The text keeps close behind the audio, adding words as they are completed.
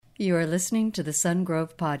You are listening to the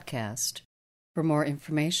Sungrove Podcast. For more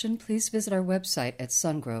information, please visit our website at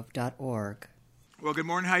sungrove.org. Well, good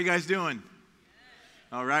morning. How you guys doing?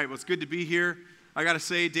 All right. Well, it's good to be here. I got to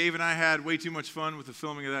say, Dave and I had way too much fun with the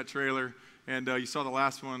filming of that trailer. And you saw the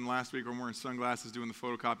last one last week where I'm wearing sunglasses doing the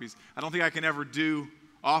photocopies. I don't think I can ever do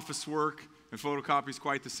office work and photocopies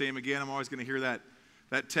quite the same again. I'm always going to hear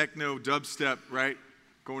that techno dubstep, right,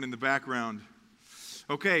 going in the background.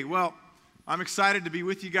 Okay, well, I'm excited to be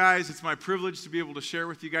with you guys. It's my privilege to be able to share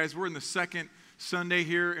with you guys. We're in the second Sunday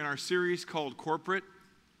here in our series called Corporate.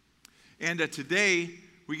 And today,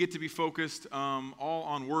 we get to be focused all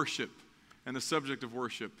on worship and the subject of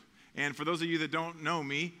worship. And for those of you that don't know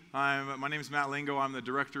me, my name is Matt Lingo. I'm the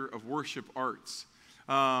Director of Worship Arts.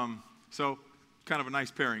 So kind of a nice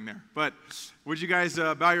pairing there. But would you guys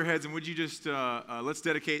bow your heads and would you just, let's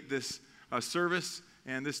dedicate this service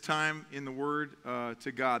and this time in the Word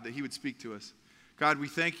to God, that He would speak to us. God, we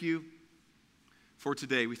thank you for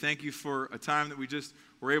today. We thank you for a time that we just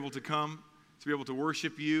were able to come, to be able to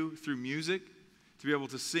worship you through music, to be able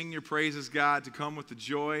to sing your praises, God, to come with the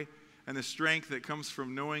joy and the strength that comes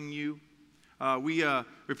from knowing you. We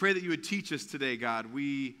pray that you would teach us today, God.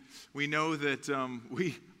 We know that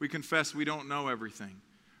we confess we don't know everything.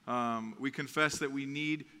 We confess that we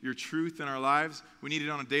need your truth in our lives. We need it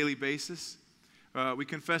on a daily basis. We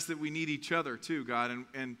confess that we need each other too, God.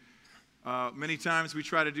 And many times we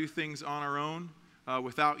try to do things on our own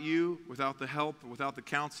without you, without the help, without the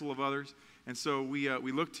counsel of others. And so we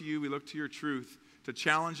look to you, we look to your truth to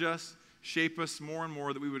challenge us, shape us more and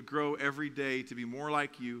more, that we would grow every day to be more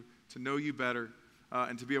like you, to know you better,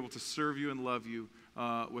 and to be able to serve you and love you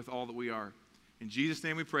with all that we are. In Jesus'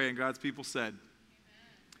 name we pray, and God's people said,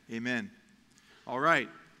 Amen. All right.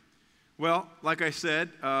 Well, like I said,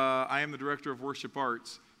 I am the Director of Worship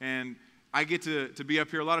Arts, and I get to be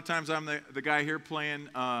up here. A lot of times I'm the guy here playing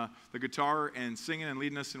the guitar and singing and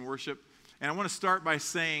leading us in worship. And I want to start by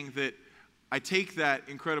saying that I take that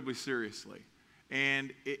incredibly seriously.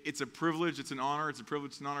 And it's a privilege, it's an honor, it's a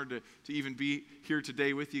privilege, it's an honor to even be here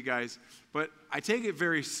today with you guys. But I take it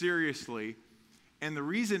very seriously, and the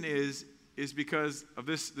reason is because of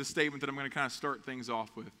this statement that I'm going to kind of start things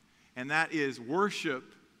off with. And that is, worship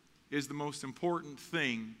is the most important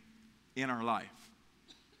thing in our life.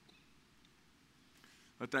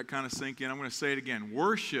 Let that kind of sink in. I'm going to say it again.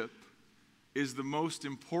 Worship is the most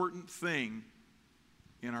important thing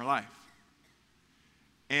in our life.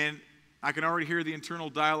 And I can already hear the internal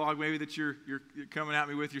dialogue maybe that you're coming at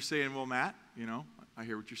me with. You're saying, well, Matt, I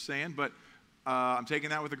hear what you're saying, but I'm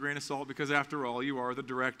taking that with a grain of salt because after all, you are the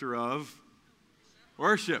director of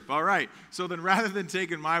worship. All right. So then rather than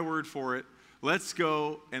taking my word for it, let's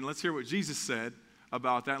go and let's hear what Jesus said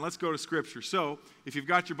about that. And let's go to Scripture. So if you've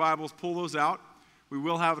got your Bibles, pull those out. We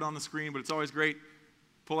will have it on the screen, but it's always great.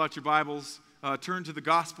 Pull out your Bibles. Turn to the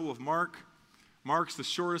Gospel of Mark. Mark's the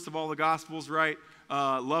shortest of all the Gospels, right?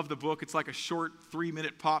 Love the book. It's like a short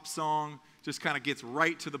 3-minute pop song. Just kind of gets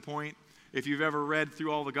right to the point. If you've ever read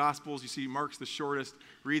through all the Gospels, you see Mark's the shortest.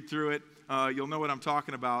 Read through it. You'll know what I'm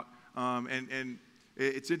talking about. And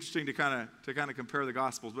it's interesting to kind of compare the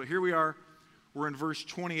Gospels. But here we are. We're in verse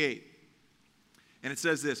 28. And it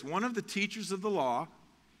says this: one of the teachers of the law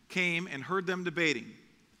came and heard them debating.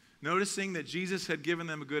 Noticing that Jesus had given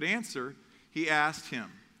them a good answer, he asked him,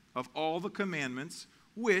 of all the commandments,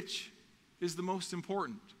 which is the most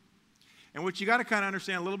important? And what you got to kind of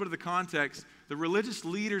understand a little bit of the context, the religious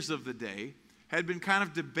leaders of the day had been kind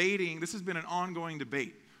of debating, this has been an ongoing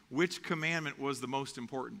debate, which commandment was the most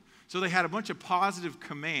important. So they had a bunch of positive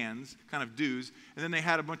commands, kind of do's, and then they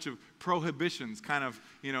had a bunch of prohibitions, kind of,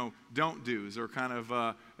 don't do's, or kind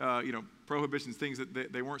of, prohibitions, things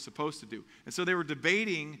that they weren't supposed to do. And so they were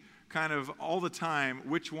debating kind of all the time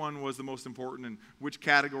which one was the most important and which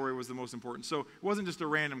category was the most important. So it wasn't just a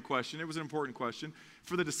random question, it was an important question.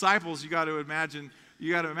 For the disciples, you got to imagine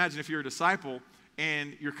if you're a disciple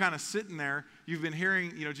and you're kind of sitting there, you've been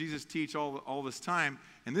hearing, Jesus teach all this time,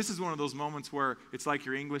 and this is one of those moments where it's like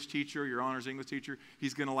your English teacher, your honors English teacher,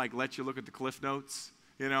 he's going to let you look at the Cliff Notes,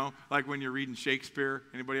 like when you're reading Shakespeare.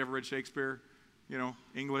 Anybody ever read Shakespeare?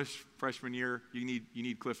 English, freshman year, you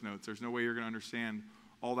need Cliff Notes. There's no way you're going to understand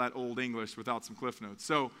all that old English without some Cliff Notes.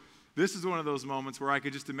 So this is one of those moments where I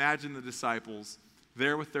could just imagine the disciples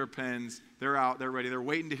there with their pens. They're out, they're ready, they're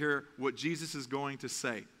waiting to hear what Jesus is going to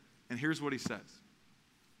say. And here's what he says.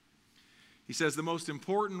 He says, the most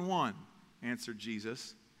important one, answered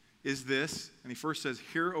Jesus, is this. And he first says,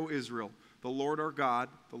 hear, O Israel, the Lord our God,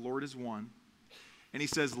 the Lord is one. And he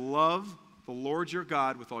says, love the Lord your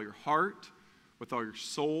God with all your heart, with all your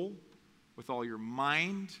soul, with all your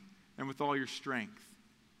mind, and with all your strength.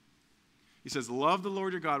 He says, love the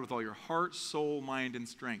Lord your God with all your heart, soul, mind, and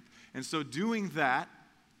strength. And so doing that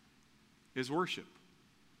is worship.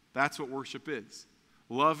 That's what worship is.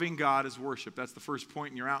 Loving God is worship. That's the first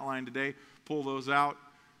point in your outline today. Pull those out.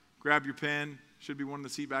 Grab your pen. Should be one in the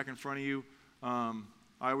seat back in front of you. I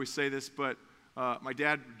always say this, but my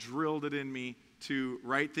dad drilled it in me to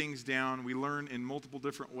write things down. We learn in multiple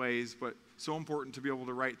different ways, but so important to be able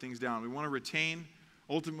to write things down. We want to retain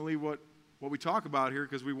ultimately what we talk about here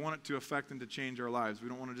because we want it to affect and to change our lives. We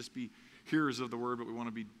don't want to just be hearers of the word, but we want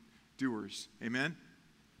to be doers. Amen?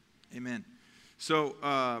 Amen. So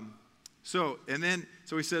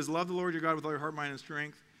he says, love the Lord your God with all your heart, mind, and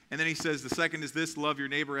strength. And then he says, the second is this, love your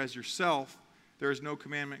neighbor as yourself. There is no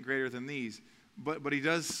commandment greater than these. But he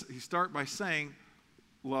start by saying,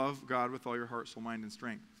 love God with all your heart, soul, mind, and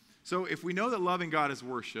strength. So if we know that loving God is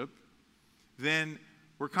worship, then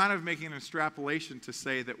we're kind of making an extrapolation to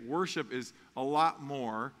say that worship is a lot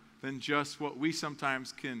more than just what we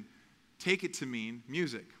sometimes can take it to mean,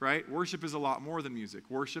 music, right? Worship is a lot more than music.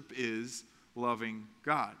 Worship is loving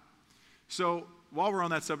God. So while we're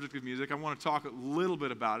on that subject of music, I want to talk a little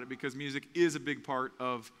bit about it because music is a big part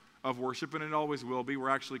of worship, and it always will be. We're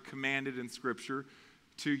actually commanded in Scripture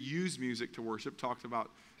to use music to worship.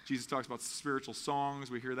 Jesus talks about spiritual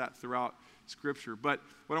songs. We hear that throughout Scripture. But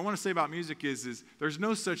what I want to say about music is there's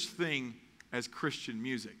no such thing as Christian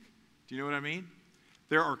music. Do you know what I mean?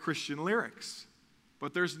 There are Christian lyrics,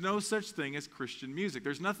 but there's no such thing as Christian music.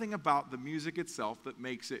 There's nothing about the music itself that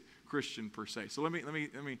makes it Christian per se. So let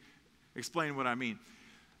me explain what I mean.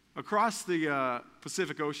 Across the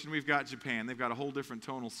Pacific Ocean, we've got Japan. They've got a whole different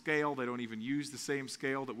tonal scale. They don't even use the same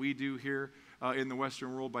scale that we do here in the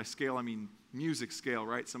Western world. By scale, I mean music scale,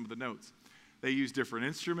 right? Some of the notes. They use different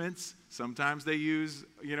instruments. Sometimes they use,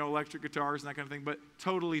 electric guitars and that kind of thing, but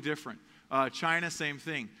totally different. China, same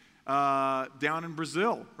thing. Down in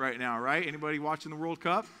Brazil right now, right? Anybody watching the World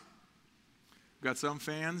Cup? Got some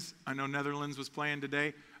fans. I know Netherlands was playing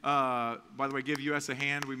today. By the way, give U.S. a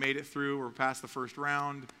hand. We made it through. We're past the first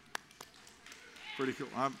round. Pretty cool.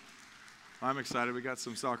 I'm excited. We got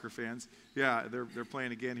some soccer fans. Yeah, they're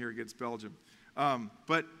playing again here against Belgium.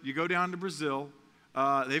 But you go down to Brazil,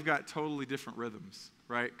 they've got totally different rhythms,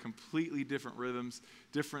 right? Completely different rhythms,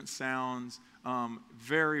 different sounds,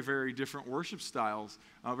 very, very different worship styles,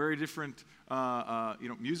 very different,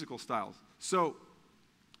 musical styles. So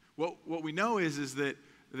what we know is that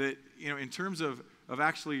in terms of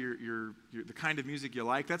actually your the kind of music you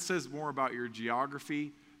like, that says more about your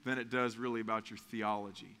geography than it does really about your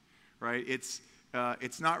theology, right? It's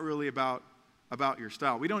not really about your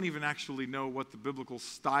style. We don't even actually know what the biblical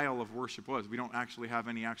style of worship was. We don't actually have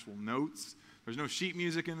any actual notes. There's no sheet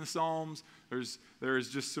music in the Psalms. There's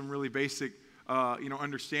just some really basic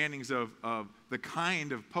understandings of the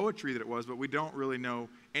kind of poetry that it was, but we don't really know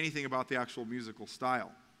anything about the actual musical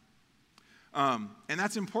style. And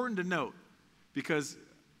that's important to note because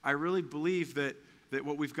I really believe that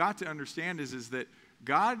what we've got to understand is that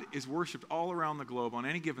God is worshiped all around the globe on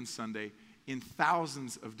any given Sunday in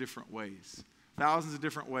thousands of different ways. Thousands of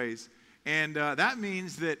different ways. And that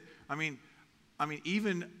means that,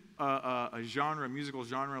 even a musical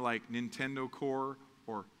genre like Nintendo Core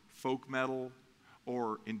or folk metal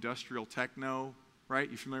or industrial techno, right?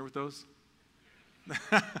 You familiar with those?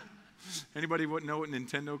 Anybody know what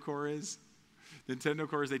Nintendo Core is? Nintendo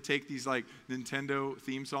Core is they take these like Nintendo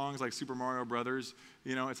theme songs like Super Mario Brothers,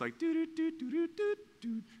 it's like doo doo doo doo doo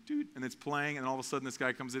doo doo, and it's playing, and all of a sudden this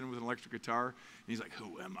guy comes in with an electric guitar, and he's like,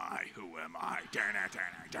 who am I?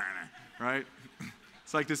 Right?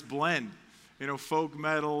 It's like this blend, folk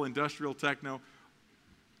metal, industrial techno.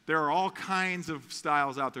 There are all kinds of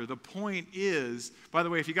styles out there. The point is, by the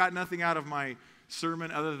way, if you got nothing out of my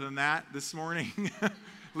sermon other than that this morning, at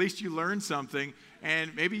least you learned something.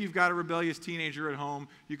 And maybe you've got a rebellious teenager at home.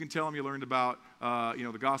 You can tell them you learned about,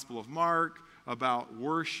 the Gospel of Mark, about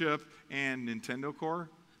worship, and Nintendo Core,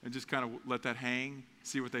 and just kind of let that hang,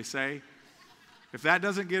 see what they say. If that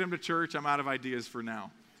doesn't get them to church, I'm out of ideas for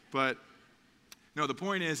now. But no, the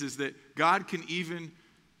point is that God can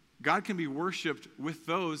be worshipped with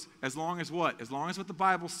those as long as what? As long as what the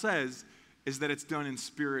Bible says is that it's done in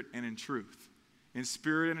spirit and in truth. In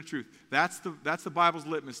spirit and in truth. That's the Bible's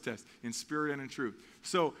litmus test. In spirit and in truth.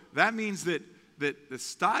 So that means that the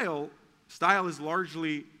style is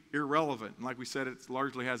largely irrelevant. And like we said, it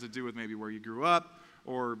largely has to do with maybe where you grew up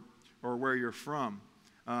or where you're from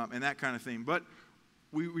and that kind of thing. But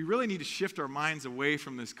we really need to shift our minds away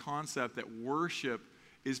from this concept that worship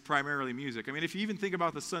is primarily music. If you even think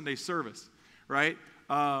about the Sunday service, right?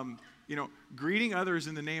 Greeting others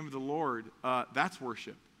in the name of the Lord, that's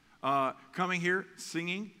worship. Coming here,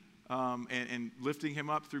 singing, and lifting him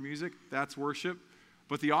up through music, that's worship.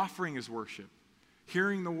 But the offering is worship.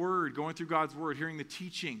 Hearing the word, going through God's word, hearing the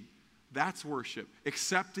teaching, that's worship.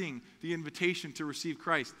 Accepting the invitation to receive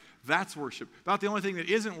Christ, that's worship. About the only thing that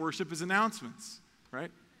isn't worship is announcements,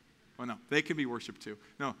 right? Well, no, they can be worship too.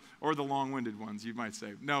 No, or the long-winded ones, you might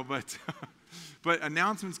say. No, but but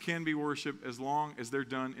announcements can be worship as long as they're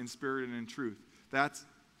done in spirit and in truth. That's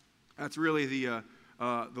really the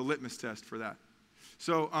litmus test for that.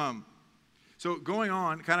 So going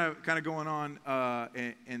on, kind of going on,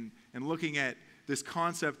 and looking at this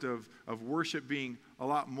concept of worship being a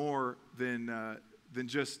lot more than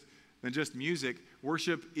just music.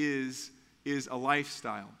 Worship is a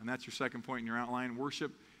lifestyle, and that's your second point in your outline.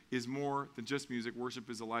 Worship is more than just music. Worship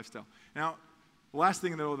is a lifestyle. Now, the last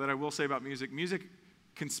thing, though, that I will say about music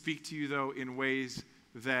can speak to you, though, in ways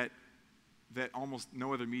that almost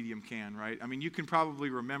no other medium can, right? I mean, you can probably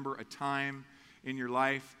remember a time in your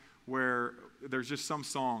life where there's just some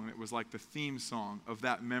song that was like the theme song of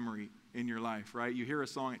that memory in your life, right? You hear a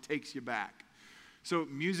song, it takes you back. So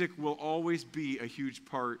music will always be a huge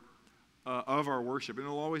part of our worship, and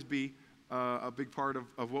it'll always be a big part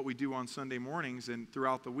of what we do on Sunday mornings and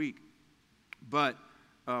throughout the week. But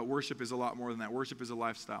worship is a lot more than that. Worship is a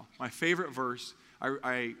lifestyle. My favorite verse,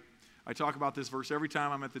 I talk about this verse every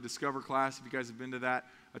time I'm at the Discover class. If you guys have been to that,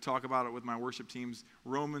 I talk about it with my worship teams.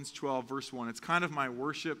 Romans 12, verse 1. It's kind of my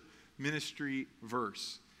worship ministry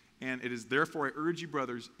verse. And it is, therefore, I urge you,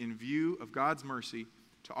 brothers, in view of God's mercy,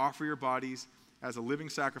 to offer your bodies as a living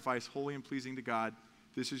sacrifice, holy and pleasing to God.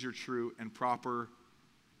 This is your true and proper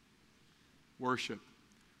worship.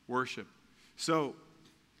 So,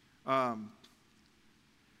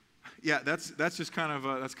 that's just kind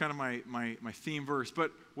of my theme verse.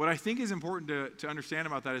 But what I think is important to understand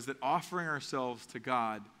about that is that offering ourselves to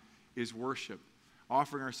God is worship.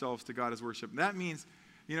 Offering ourselves to God is worship. And that means,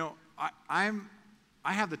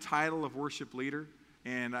 I have the title of worship leader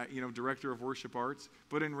and director of worship arts,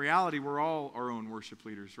 but in reality, we're all our own worship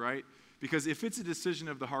leaders, right? Because if it's a decision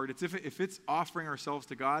of the heart, if it's offering ourselves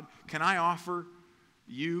to God, can I offer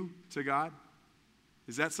you to God?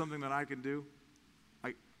 Is that something that I can do?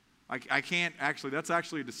 I can't actually. That's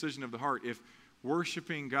actually a decision of the heart. If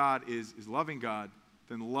worshiping God is loving God,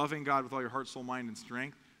 then loving God with all your heart, soul, mind, and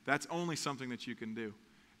strength, that's only something that you can do.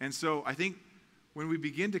 And so I think when we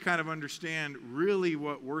begin to kind of understand really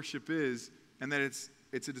what worship is and that it's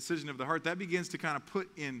a decision of the heart, that begins to kind of put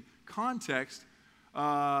in context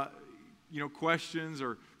questions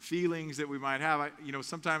or feelings that we might have.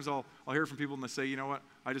 Sometimes I'll hear from people and they say, you know what,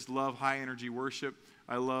 I just love high energy worship.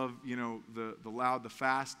 I love, the loud, the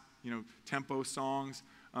fast, tempo songs.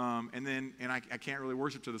 And I can't really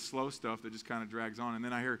worship to the slow stuff that just kind of drags on. And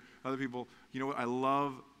then I hear other people, you know what,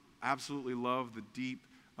 I absolutely love the deep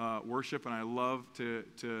worship, and I love to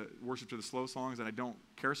worship to the slow songs, and I don't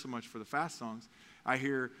care so much for the fast songs. I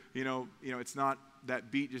hear, it's not,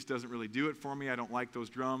 that beat just doesn't really do it for me. I don't like those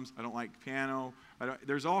drums. I don't like piano.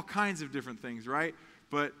 There's all kinds of different things, right?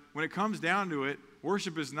 But when it comes down to it,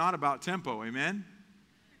 worship is not about tempo, amen?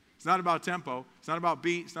 It's not about tempo. It's not about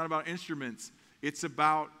beat. It's not about instruments. It's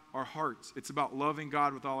about our hearts. It's about loving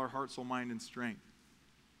God with all our heart, soul, mind, and strength.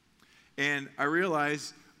 And I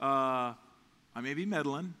realize I may be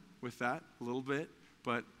meddling with that a little bit,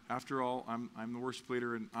 but after all, I'm the worship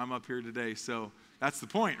leader, and I'm up here today, so that's the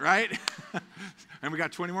point, right? And we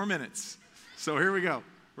got 20 more minutes. So here we go.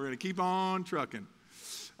 We're going to keep on trucking.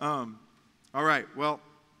 All right, well,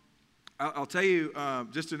 I'll tell you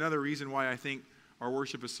just another reason why I think our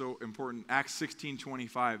worship is so important. Acts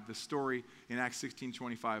 16:25, the story in Acts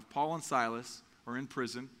 16:25. Paul and Silas are in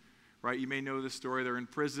prison, right? You may know this story. They're in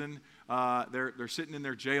prison. They're sitting in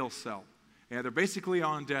their jail cell. And they're basically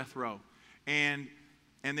on death row. And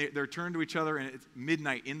they're turned to each other, and it's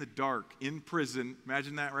midnight in the dark, in prison.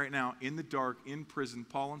 Imagine that right now, in the dark, in prison,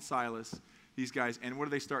 Paul and Silas, these guys. And what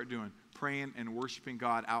do they start doing? Praying and worshiping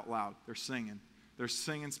God out loud. They're singing. They're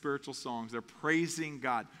singing spiritual songs. They're praising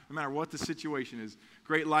God, no matter what the situation is.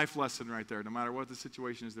 Great life lesson right there. No matter what the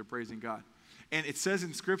situation is, they're praising God. And it says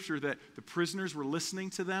in Scripture that the prisoners were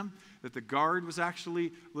listening to them, that the guard was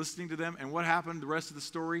actually listening to them. And what happened, the rest of the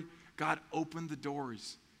story? God opened the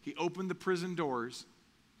doors. He opened the prison doors.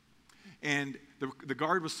 And the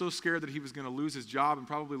guard was so scared that he was going to lose his job and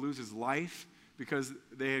probably lose his life because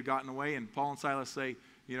they had gotten away. And Paul and Silas say,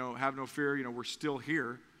 have no fear, we're still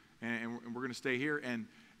here. And we're going to stay here. And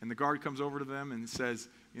the guard comes over to them and says,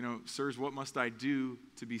 sirs, what must I do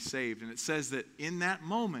to be saved? And it says that in that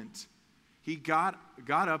moment, he got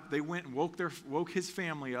up, they went and woke his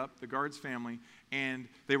family up, the guard's family, and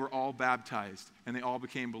they were all baptized, and they all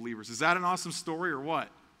became believers. Is that an awesome story or what?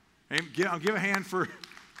 Give a hand for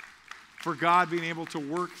for God being able to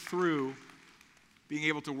work through,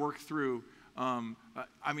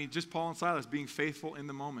 just Paul and Silas being faithful in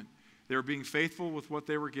the moment. They were being faithful with what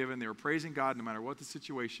they were given. They were praising God no matter what the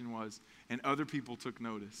situation was, and other people took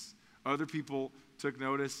notice. Other people took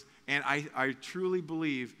notice, and I truly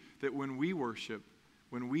believe that when we worship,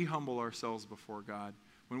 when we humble ourselves before God,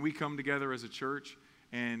 when we come together as a church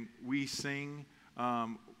and we sing,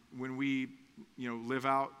 when we live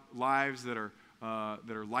out lives that are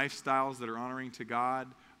lifestyles that are honoring to God,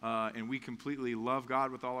 and we completely love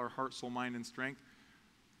God with all our heart, soul, mind, and strength,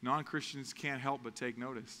 non-Christians can't help but take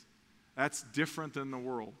notice. That's different than the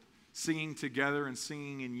world. Singing together and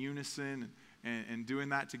singing in unison and doing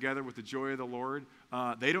that together with the joy of the Lord.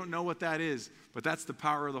 They don't know what that is, but that's the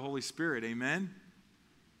power of the Holy Spirit. Amen?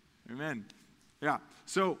 Amen. Yeah.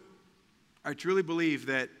 So I truly believe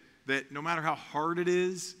that no matter how hard it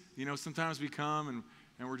is, sometimes we come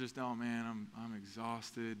and we're just, oh man, I'm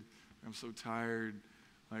exhausted. I'm so tired.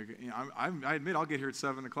 I admit I'll get here at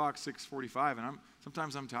 7 o'clock, 6:45, and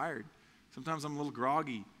sometimes I'm tired. Sometimes I'm a little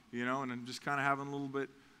groggy, and I'm just kind of having a little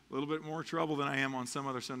bit more trouble than I am on some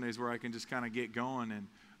other Sundays where I can just kind of get going. And,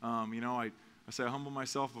 I say I humble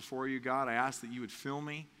myself before you, God. I ask that you would fill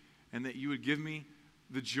me and that you would give me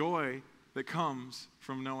the joy that comes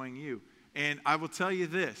from knowing you. And I will tell you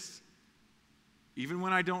this, even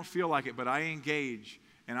when I don't feel like it, but I engage.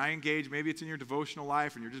 And I engage, maybe it's in your devotional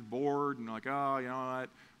life and you're just bored and like, oh, you know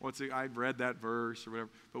what, I've read that verse or whatever.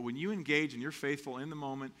 But when you engage and you're faithful in the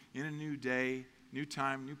moment, in a new day, new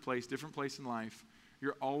time, new place, different place in life,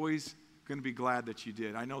 you're always going to be glad that you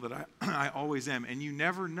did. I know that I always am. And you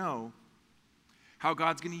never know how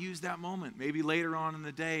God's going to use that moment. Maybe later on in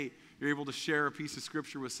the day, you're able to share a piece of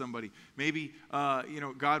Scripture with somebody. Maybe,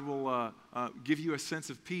 God will give you a sense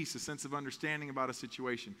of peace, a sense of understanding about a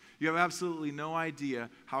situation. You have absolutely no idea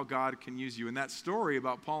how God can use you. And that story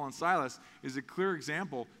about Paul and Silas is a clear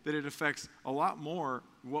example that it affects a lot more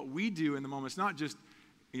what we do in the moment. It's not just,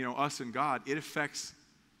 us and God. It affects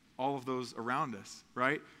all of those around us,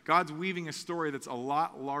 right? God's weaving a story that's a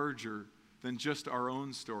lot larger than just our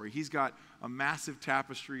own story. He's got a massive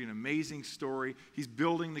tapestry, an amazing story. He's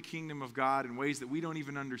building the kingdom of God in ways that we don't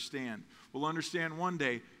even understand. We'll understand one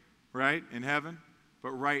day, right, in heaven.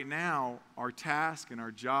 But right now, our task and our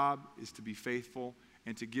job is to be faithful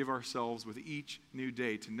and to give ourselves with each new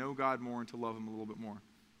day, to know God more and to love Him a little bit more.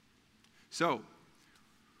 So,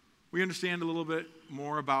 we understand a little bit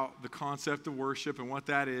more about the concept of worship and what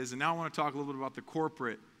that is. And now I want to talk a little bit about the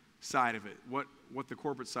corporate side of it, what the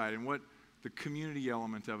corporate side and what the community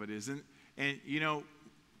element of it is. And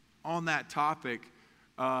on that topic,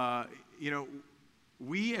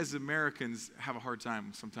 we as Americans have a hard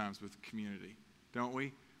time sometimes with community, don't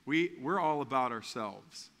we? We're all about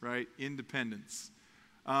ourselves, right? Independence.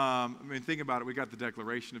 Think about it. We got the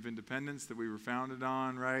Declaration of Independence that we were founded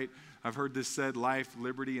on, right? I've heard this said, life,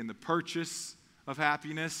 liberty, and the purchase of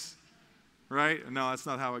happiness, right? No, that's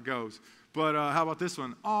not how it goes. But how about this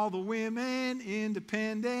one? All the women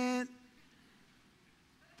independent.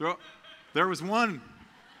 There was one.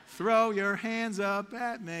 Throw your hands up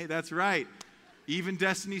at me. That's right. Even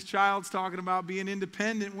Destiny's Child's talking about being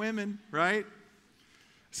independent women, right?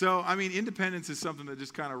 So, independence is something that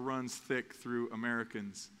just kind of runs thick through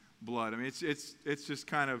Americans' blood. It's just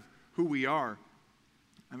kind of who we are.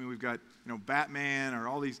 We've got, Batman or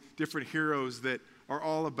all these different heroes that are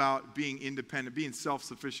all about being independent, being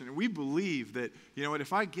self-sufficient. And we believe that,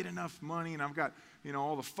 if I get enough money and I've got,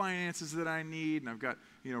 all the finances that I need and I've got,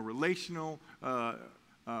 relational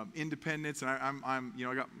independence and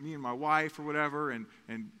I got me and my wife or whatever and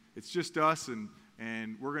it's just us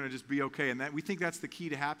and we're going to just be okay. And that we think that's the key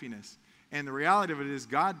to happiness. And the reality of it is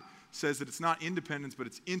God says that it's not independence, but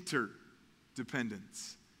it's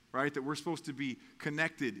interdependence, right? That we're supposed to be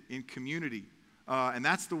connected in community. And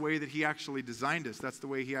that's the way that He actually designed us. That's the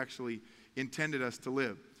way He actually intended us to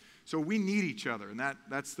live. So we need each other. And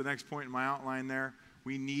that's the next point in my outline there.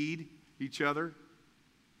 We need each other.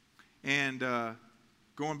 And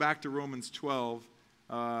going back to Romans 12,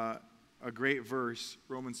 a great verse,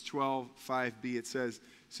 Romans 12, 5b, it says,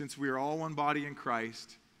 since we are all one body in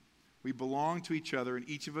Christ, we belong to each other, and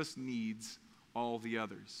each of us needs all the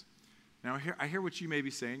others. Now, I hear what you may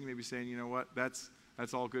be saying. You may be saying, you know what, that's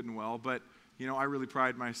all good and well, but, I really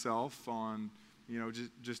pride myself on,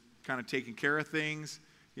 just kind of taking care of things,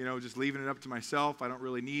 just leaving it up to myself. I don't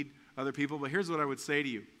really need other people. But here's what I would say to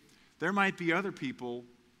you. There might be other people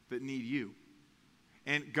that need you.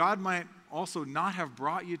 And God might also not have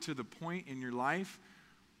brought you to the point in your life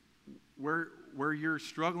where you're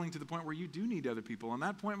struggling to the point where you do need other people. And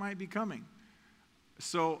that point might be coming.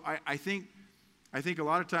 So I think a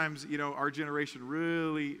lot of times, our generation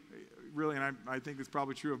really really, and I think it's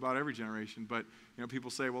probably true about every generation, but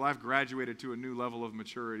people say, well, I've graduated to a new level of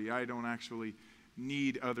maturity. I don't actually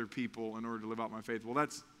need other people in order to live out my faith. Well,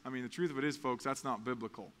 the truth of it is, folks, that's not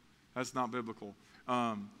biblical. That's not biblical.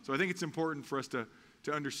 So I think it's important for us to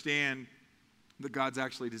understand that God's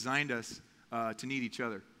actually designed us to need each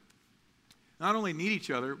other. Not only need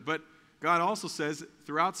each other, but God also says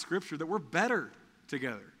throughout Scripture that we're better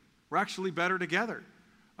together. We're actually better together.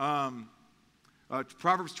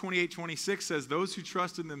 Proverbs 28:26 says, those who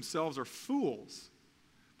trust in themselves are fools,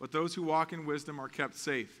 but those who walk in wisdom are kept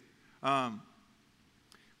safe.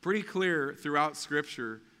 Pretty clear throughout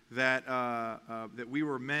Scripture that we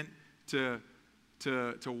were meant to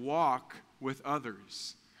walk with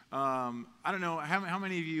others. I don't know, how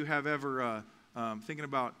many of you have ever, thinking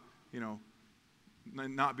about,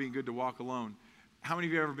 not being good to walk alone, how many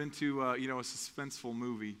of you have ever been to, a suspenseful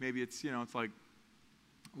movie? Maybe it's like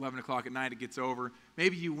 11 o'clock at night, it gets over.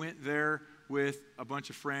 Maybe you went there with a bunch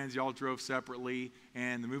of friends, you all drove separately,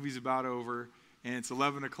 and the movie's about over, and it's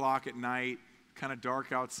 11 o'clock at night, kind of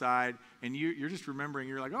dark outside, and you're just remembering,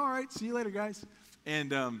 you're like, all right, see you later, guys.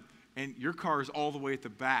 And your car is all the way at the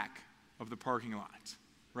back of the parking lot,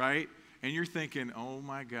 right? And you're thinking, oh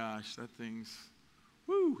my gosh, that thing's,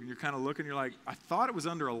 woo. And you're kind of looking, you're like, I thought it was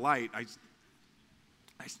under a light. I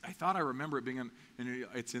thought I remember it being and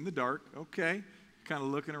it's in the dark, okay. Kind of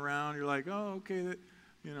looking around, you're like, oh, okay,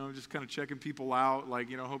 just kind of checking people out,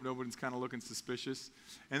 hope nobody's kind of looking suspicious.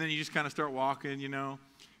 And then you just kind of start walking,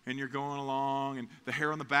 and you're going along, and the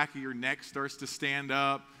hair on the back of your neck starts to stand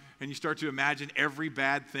up, and you start to imagine every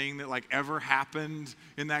bad thing that ever happened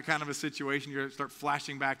in that kind of a situation. You start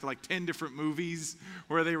flashing back to 10 different movies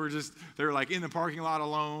where they were in the parking lot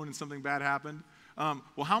alone and something bad happened.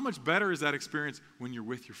 Well, how much better is that experience when you're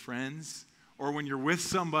with your friends or when you're with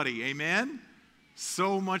somebody? Amen?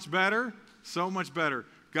 So much better, so much better.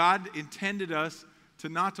 God intended us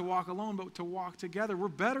not to walk alone, but to walk together. We're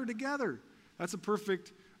better together. That's a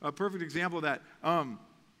perfect example of that.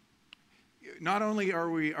 Not only are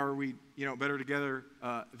we better together.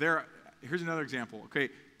 Here's another example. Okay,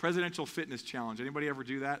 Presidential Fitness Challenge. Anybody ever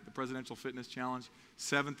do that? The Presidential Fitness Challenge,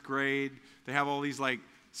 7th grade. They have all these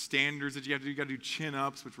standards that you have to do. You got to do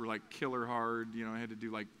chin-ups, which were killer hard. I had to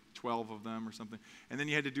do 12 of them or something. And then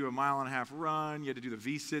you had to do a 1.5 mile run. You had to do the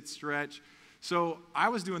V-sit stretch. So I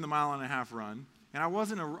was doing the 1.5 mile run, and I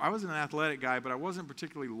wasn't an athletic guy, but I wasn't a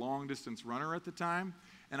particularly long-distance runner at the time,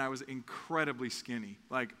 and I was incredibly skinny,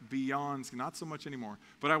 beyond, not so much anymore.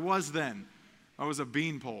 But I was then. I was a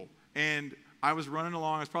beanpole. And I was running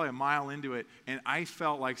along. I was probably a mile into it, and I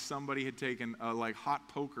felt like somebody had taken a hot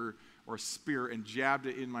poker or a spear and jabbed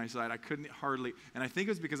it in my side. I couldn't hardly, and I think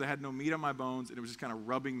it was because I had no meat on my bones, and it was just kind of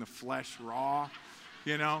rubbing the flesh raw,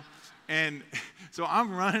 And so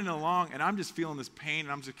I'm running along, and I'm just feeling this pain,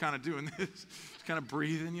 and I'm just kind of doing this, just kind of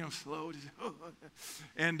breathing, slow.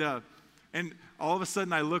 And all of a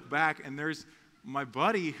sudden, I look back, and there's my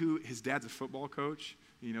buddy who, his dad's a football coach,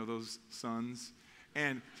 those sons.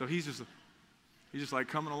 And so he's just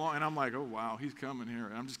coming along, and I'm like, oh, wow, he's coming here.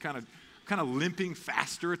 And I'm just kind of limping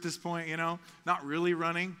faster at this point, not really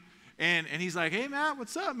running. And he's like, hey, Matt,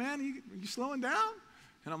 what's up, man? You slowing down?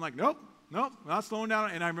 And I'm like, nope, not slowing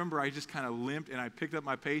down. And I remember I just kind of limped, and I picked up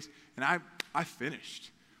my pace, and I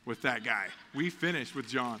finished with that guy. We finished with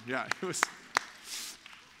John. Yeah, it was.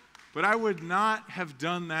 But I would not have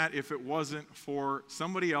done that if it wasn't for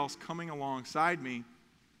somebody else coming alongside me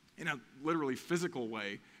in a literally physical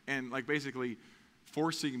way and basically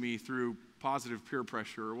forcing me through positive peer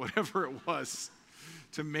pressure or whatever it was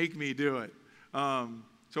to make me do it.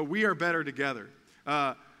 So we are better together.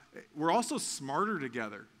 We're also smarter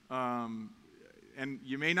together. And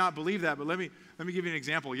you may not believe that, but let me give you an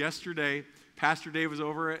example. Yesterday, Pastor Dave was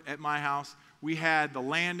over at my house. We had the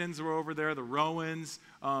Landons were over there, the Rowans,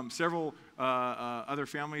 several other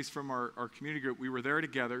families from our community group. We were there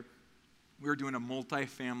together. We were doing a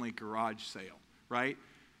multi-family garage sale, right?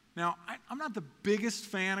 Now, I'm not the biggest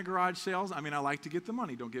fan of garage sales. I like to get the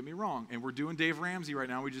money, don't get me wrong. And we're doing Dave Ramsey right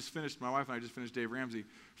now. My wife and I just finished Dave Ramsey,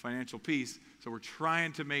 Financial Peace. So we're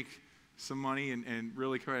trying to make some money and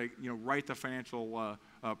really try to, write the financial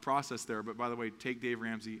process there. But by the way, take Dave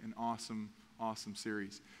Ramsey, an awesome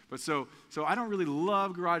series. But so I don't really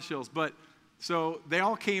love garage sales, but so they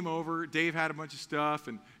all came over. Dave had a bunch of stuff,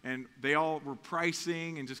 and they all were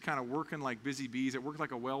pricing and just kind of working like busy bees. It worked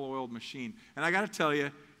like a well-oiled machine. And I got to tell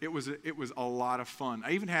you, it was a lot of fun.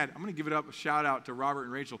 I'm going to give it up a shout out to Robert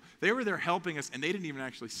and Rachel. They were there helping us, and they didn't even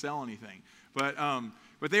actually sell anything. But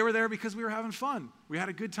they were there because we were having fun. We had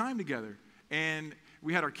a good time together. And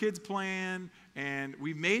we had our kids playing, and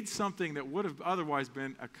we made something that would have otherwise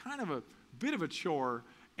been a kind of a bit of a chore,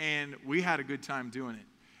 and we had a good time doing it.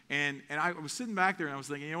 And I was sitting back there and I was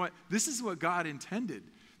thinking, you know what? This is what God intended.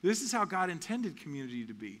 This is how God intended community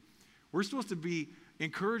to be. We're supposed to be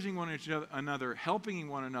encouraging one another, helping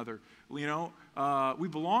one another. We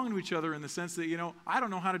belong to each other in the sense that, I don't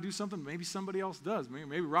know how to do something. Maybe somebody else does.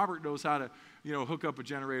 Maybe Robert knows how to, hook up a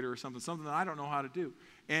generator or something that I don't know how to do.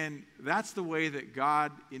 And that's the way that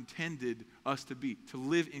God intended us to be, to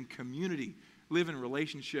live in community, live in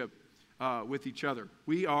relationship with each other.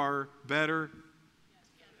 We are better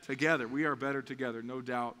together. We are better together, no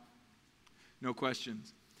doubt, no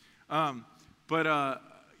questions.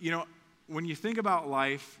 When you think about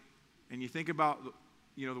life and you think about,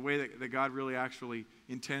 the way that God really actually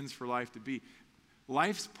intends for life to be,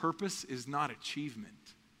 life's purpose is not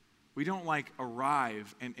achievement. We don't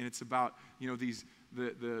arrive and it's about, our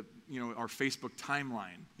Facebook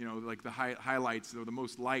timeline, like the highlights or the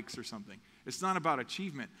most likes or something. It's not about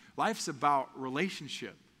achievement. Life's about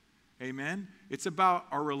relationship. Amen? It's about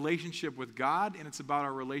our relationship with God, and it's about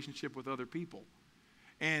our relationship with other people.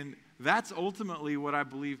 And that's ultimately what I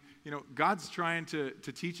believe, God's trying to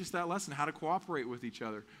teach us that lesson, how to cooperate with each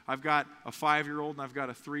other. I've got a 5-year-old, and I've got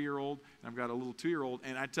a 3-year-old, and I've got a little 2-year-old,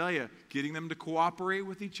 and I tell you, getting them to cooperate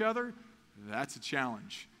with each other, that's a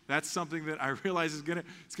challenge. That's something that I realize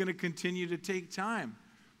it's gonna continue to take time.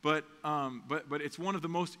 But it's one of the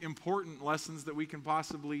most important lessons that we can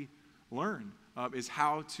possibly learn, is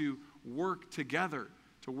how to work together,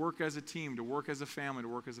 to work as a team, to work as a family, to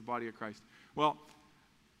work as a body of Christ. Well,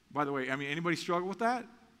 by the way, anybody struggle with that?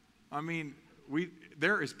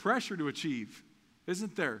 There is pressure to achieve,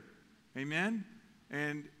 isn't there? Amen?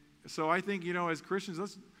 And so I think, as Christians,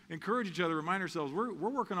 let's encourage each other, remind ourselves, we're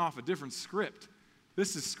working off a different script.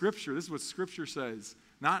 This is Scripture. This is what Scripture says,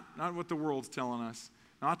 not what the world's telling us.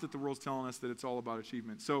 Not that the world's telling us that it's all about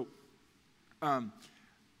achievement. So,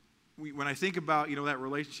 when I think about, that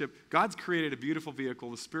relationship, God's created a beautiful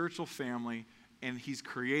vehicle, the spiritual family, and He's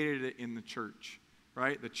created it in the church,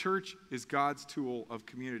 right? The church is God's tool of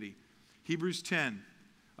community. Hebrews 10,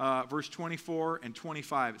 verse 24 and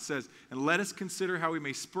 25, it says, "And let us consider how we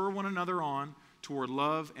may spur one another on toward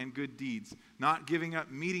love and good deeds, not giving up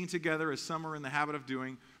meeting together as some are in the habit of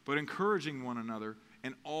doing, but encouraging one another,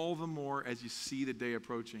 and all the more as you see the day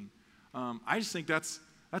approaching." I just think that's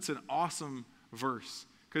an awesome verse,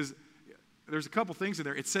 because there's a couple things in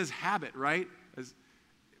there. It says habit, right?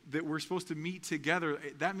 That we're supposed to meet together.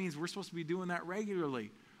 That means we're supposed to be doing that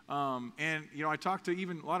regularly. I talk to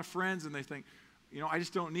even a lot of friends, and they think, I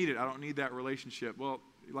just don't need it. I don't need that relationship. Well,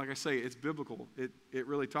 like I say, it's biblical. It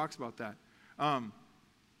really talks about that.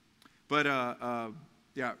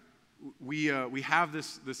 We have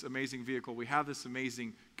this amazing vehicle. We have this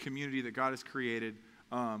amazing community that God has created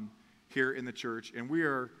here in the church, and we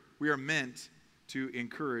are meant to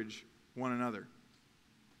encourage one another.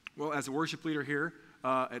 Well, as a worship leader here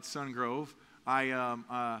at Sun Grove,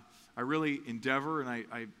 I really endeavor and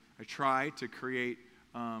I try to create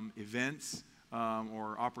events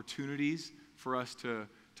or opportunities for us to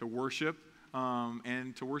worship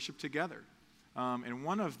and to worship together. And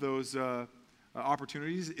one of those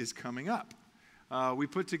opportunities is coming up. We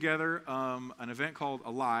put together an event called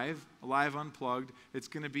Alive Unplugged. It's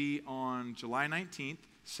going to be on July 19th,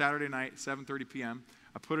 Saturday night, 7:30 p.m.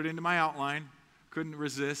 I put it into my outline. Couldn't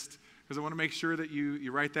resist, because I want to make sure that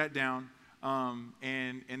you write that down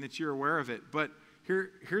and that you're aware of it. But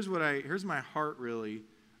here's my heart really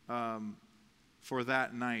for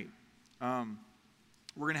that night.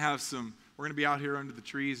 We're going to be out here under the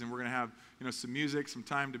trees, and we're going to have some music, some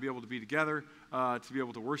time to be able to be together, to be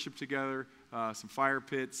able to worship together, some fire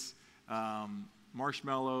pits,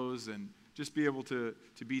 marshmallows, and just be able to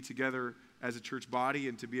be together as a church body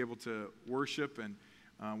and to be able to worship and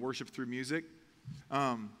worship through music.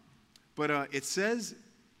 But it says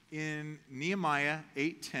in Nehemiah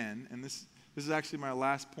 8:10, and this is actually my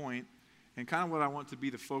last point, and kind of what I want to be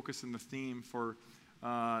the focus and the theme for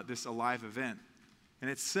this Alive event. And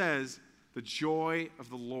it says, "The joy of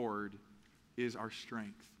the Lord is our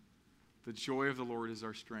strength." The joy of the Lord is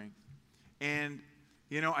our strength. And,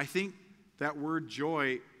 I think that word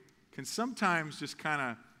joy can sometimes we just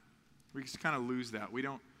kind of lose that. We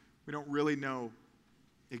don't really know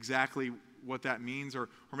exactly what that means, or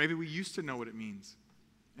maybe we used to know what it means.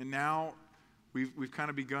 And now we've kind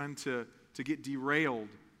of begun to get derailed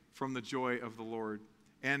from the joy of the Lord.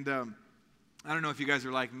 And I don't know if you guys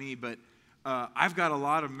are like me, but I've got a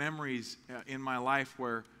lot of memories in my life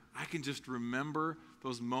where I can just remember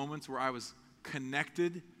those moments where I was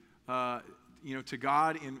connected, to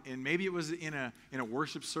God, and maybe it was in a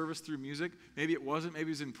worship service through music. Maybe it wasn't. Maybe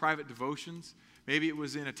it was in private devotions. Maybe it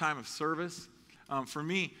was in a time of service. For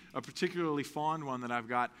me, a particularly fond one that I've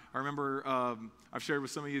got, I remember I've shared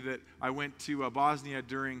with some of you that I went to Bosnia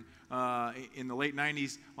during, in the late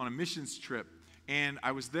 90s on a missions trip. And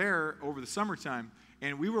I was there over the summertime,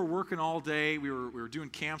 and we were working all day. We were doing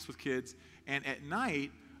camps with kids. And at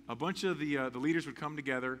night, a bunch of the leaders would come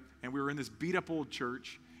together, and we were in this beat-up old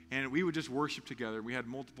church, and we would just worship together. We had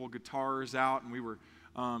multiple guitars out, and we were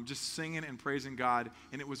just singing and praising God.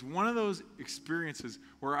 And it was one of those experiences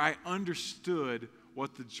where I understood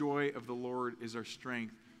what the joy of the Lord is our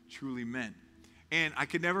strength truly meant. And I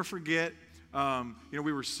could never forget,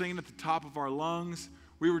 we were singing at the top of our lungs.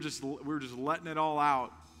 We were just letting it all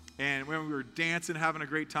out. And when we were dancing, having a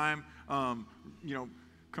great time,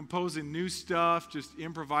 composing new stuff, just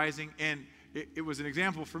improvising. And it was an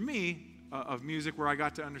example for me of music where I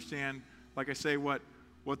got to understand, like I say, what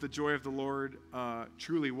the joy of the Lord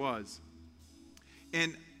truly was.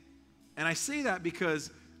 And I say that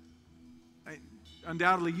because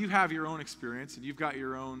undoubtedly you have your own experience, and you've got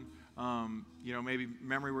your own, maybe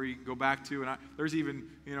memory where you can go back to. And there's even,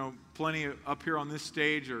 plenty up here on this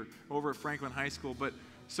stage or over at Franklin High School. But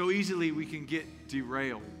so easily we can get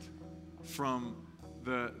derailed from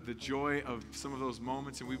the joy of some of those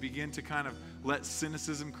moments, and we begin to kind of let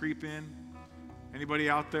cynicism creep in. Anybody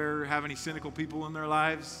out there have any cynical people in their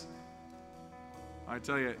lives? I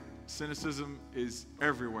tell you, cynicism is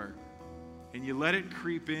everywhere. And you let it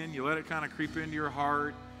creep in, you let it kind of creep into your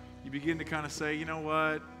heart. You begin to kind of say, you know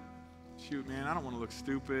what? Shoot, man, I don't want to look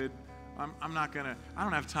stupid. I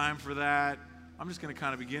don't have time for that. I'm just going to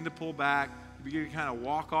kind of begin to pull back. You begin to kind of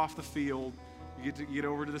walk off the field. You get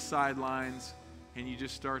over to the sidelines, and you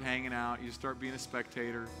just start hanging out. You just start being a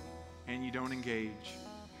spectator, and you don't engage.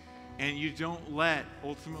 And you don't let,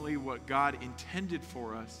 ultimately, what God intended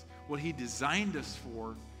for us, what He designed us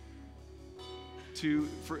for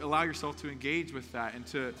allow yourself to engage with that, and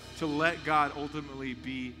to let God ultimately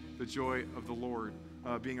be the joy of the Lord,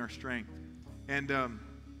 being our strength. And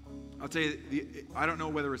I'll tell you, I don't know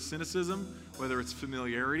whether it's cynicism, whether it's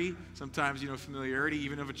familiarity. Sometimes, familiarity,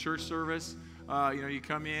 even of a church service, you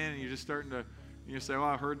come in and you're just starting to, say, well,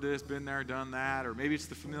 I've heard this, been there, done that. Or maybe it's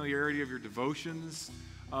the familiarity of your devotions,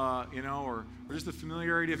 or just the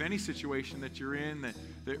familiarity of any situation that you're in,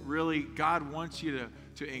 that really God wants you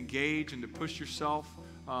to engage and to push yourself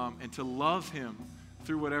and to love Him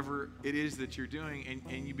through whatever it is that you're doing,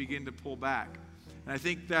 and you begin to pull back. And I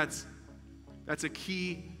think that's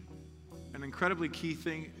an incredibly key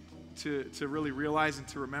thing to really realize and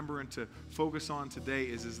to remember and to focus on today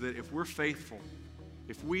is that if we're faithful,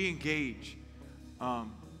 if we engage,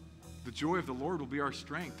 the joy of the Lord will be our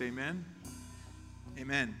strength. Amen?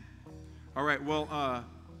 Amen. All right, well,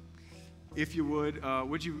 if you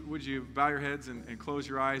would you bow your heads and close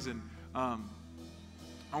your eyes? And I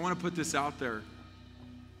want to put this out there.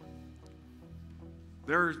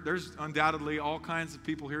 There's undoubtedly all kinds of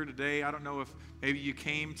people here today. I don't know if maybe you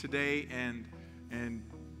came today and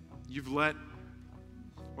you've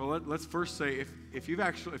let's first say if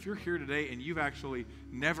you're here today and you've actually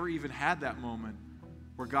never even had that moment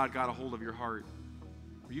where God got a hold of your heart,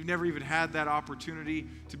 or you've never even had that opportunity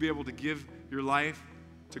to be able to give your life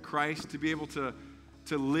to Christ, to be able to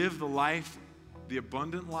live the life, the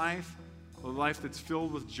abundant life, the life that's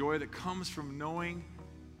filled with joy that comes from knowing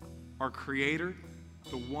our Creator,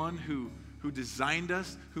 the one who designed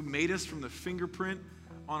us, who made us from the fingerprint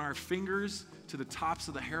on our fingers to the tops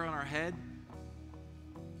of the hair on our head.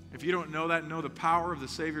 If you don't know that, know the power of the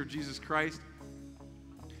Savior Jesus Christ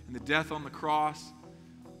and the death on the cross,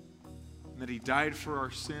 and that He died for our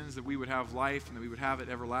sins, that we would have life and that we would have it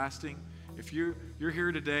everlasting. If you're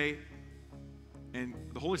here today and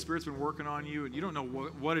the Holy Spirit's been working on you and you don't know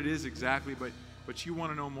what it is exactly, but you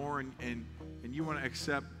want to know more and you want to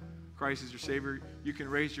accept Christ as your Savior, you can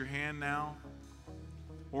raise your hand now.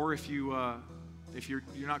 Or if you're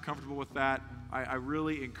not comfortable with that, I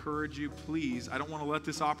really encourage you, please, I don't want to let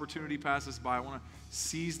this opportunity pass us by. I want to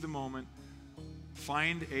seize the moment.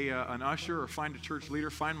 Find an usher or find a church leader.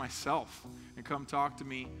 Find myself and come talk to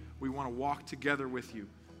me. We want to walk together with you.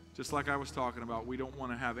 Just like I was talking about, we don't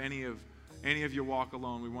want to have any of you walk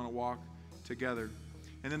alone. We want to walk together.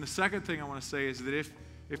 And then the second thing I want to say is that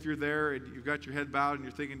if you're there and you've got your head bowed and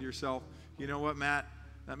you're thinking to yourself, you know what, Matt,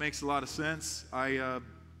 that makes a lot of sense. I'm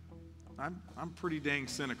pretty dang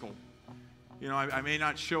cynical. I may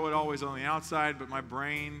not show it always on the outside, but my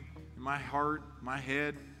brain, my heart, my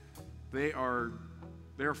head, they are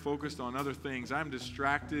focused on other things. I'm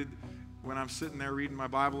distracted when I'm sitting there reading my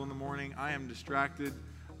Bible in the morning. I am distracted,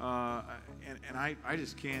 and I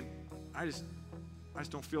just can't. I just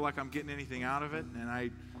don't feel like I'm getting anything out of it, and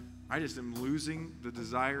I just am losing the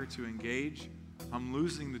desire to engage. I'm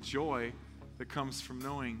losing the joy that comes from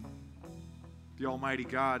knowing the Almighty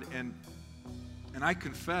God. And I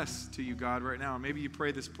confess to you, God, right now, and maybe you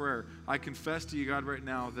pray this prayer, I confess to you, God, right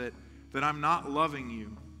now that I'm not loving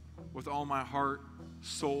you with all my heart,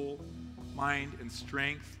 soul, mind, and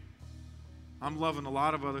strength. I'm loving a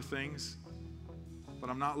lot of other things,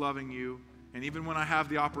 but I'm not loving you. And even when I have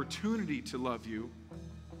the opportunity to love you,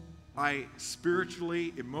 I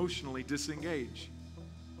spiritually, emotionally disengage.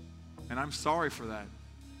 And I'm sorry for that.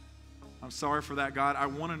 I'm sorry for that, God. I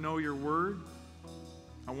want to know your word.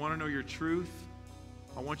 I want to know your truth.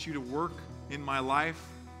 I want you to work in my life.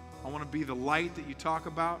 I want to be the light that you talk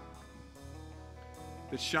about,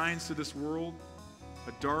 that shines to this world,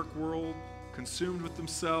 a dark world, consumed with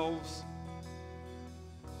themselves,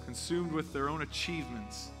 consumed with their own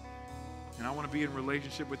achievements. And I want to be in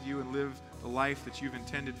relationship with you and live the life that you've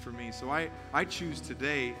intended for me. So I choose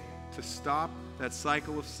today to stop that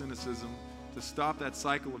cycle of cynicism, to stop that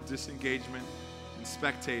cycle of disengagement and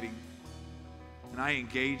spectating. And I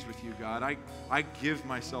engage with you, God. I give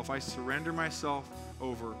myself, I surrender myself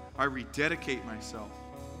over, I rededicate myself.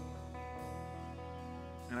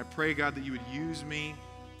 And I pray, God, that you would use me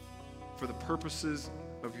for the purposes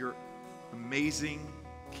of your amazing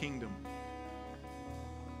kingdom.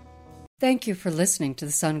 Thank you for listening to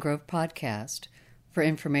the Sungrove Podcast. For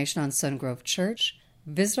information on Sungrove Church,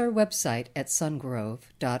 visit our website at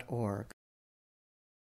sungrove.org.